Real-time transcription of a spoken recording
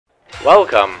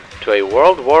Welcome to a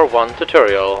World War I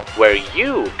tutorial where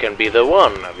you can be the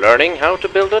one learning how to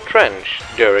build a trench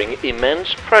during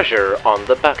immense pressure on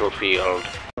the battlefield.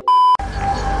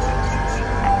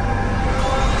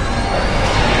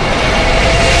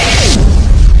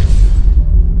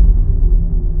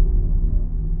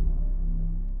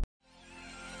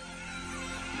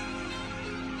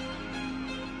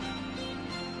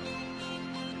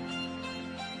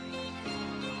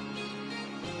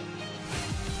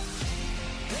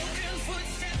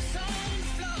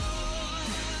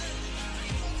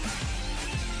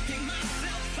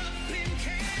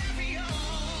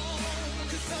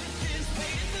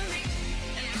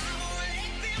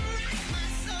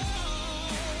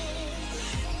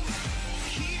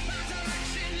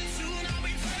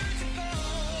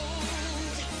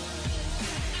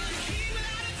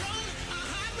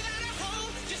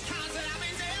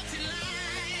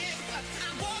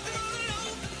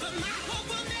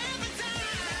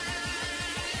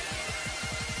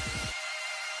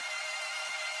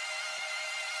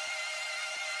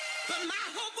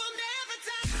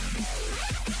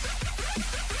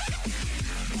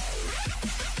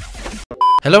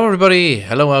 Hello everybody,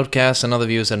 hello Outcasts and other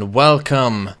viewers, and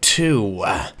welcome to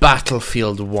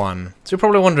Battlefield 1. So you're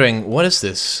probably wondering, what is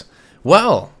this?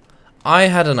 Well, I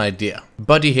had an idea.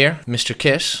 Buddy here, Mr.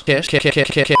 Kiss.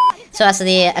 So as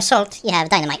the assault, you have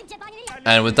dynamite.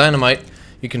 And with dynamite,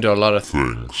 you can do a lot of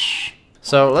things.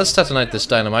 So let's detonate this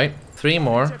dynamite. 3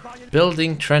 more.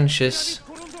 Building trenches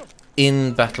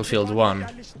in Battlefield 1,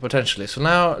 potentially. So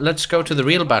now let's go to the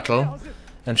real battle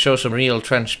and show some real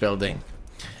trench building.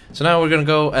 So now we're gonna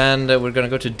go and we're gonna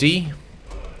go to D,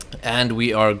 and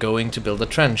we are going to build a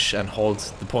trench and hold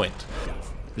the point.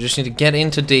 We just need to get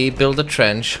into D, build a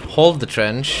trench, hold the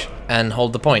trench, and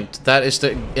hold the point. That is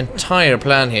the entire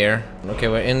plan here. Okay,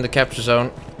 we're in the capture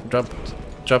zone. Drop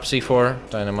C4,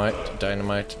 dynamite.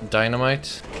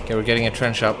 Okay, we're getting a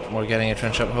trench up.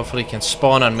 Hopefully, it can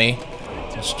spawn on me.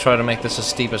 Let's try to make this as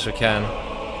steep as we can.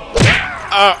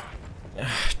 Oh,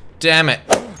 damn it!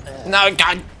 No,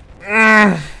 God.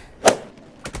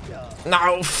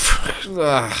 No!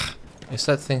 Is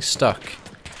that thing stuck?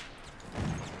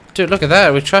 Dude, look at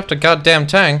that! We trapped a goddamn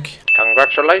tank!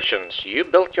 Congratulations, you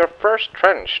built your first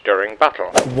trench during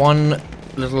battle. One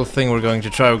little thing we're going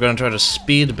to try. We're going to try to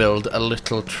speed build a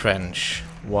little trench.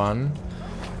 1,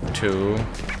 2,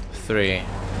 3.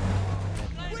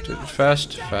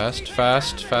 Fast.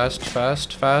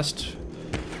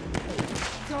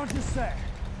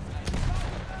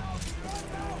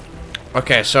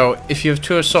 Okay, so if you have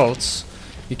 2 assaults,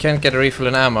 you can't get a refill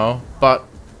in ammo, but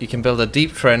you can build a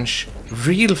deep trench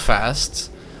real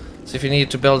fast. So if you need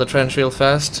to build a trench real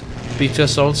fast, beat 2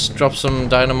 assaults, drop some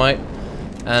dynamite,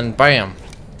 and bam!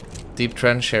 Deep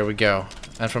trench, here we go.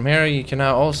 And from here you can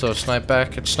now also snipe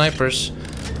back at snipers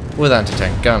with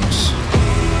anti-tank guns.